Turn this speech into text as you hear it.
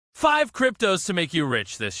5 cryptos to make you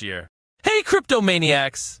rich this year. Hey crypto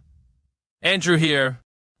maniacs! Andrew here.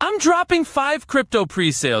 I'm dropping 5 crypto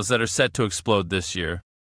pre-sales that are set to explode this year.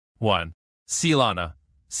 1. Sealana.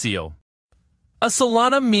 Seal. A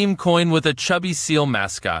Solana meme coin with a chubby seal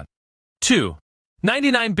mascot. 2.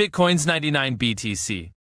 99 Bitcoins 99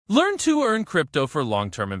 BTC. Learn to earn crypto for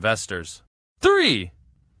long-term investors. 3.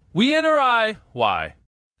 WienerAI.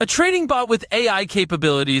 A trading bot with AI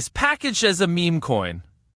capabilities packaged as a meme coin.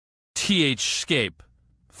 Scape.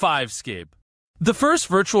 5. Scape. The first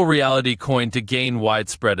virtual reality coin to gain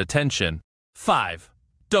widespread attention. 5.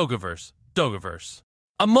 Dogeverse.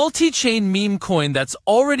 A multi-chain meme coin that's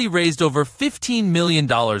already raised over $15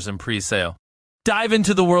 million in pre-sale. Dive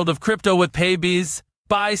into the world of crypto with PayBis.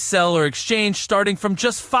 Buy, sell, or exchange starting from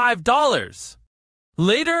just $5.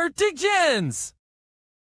 Later, Diggens!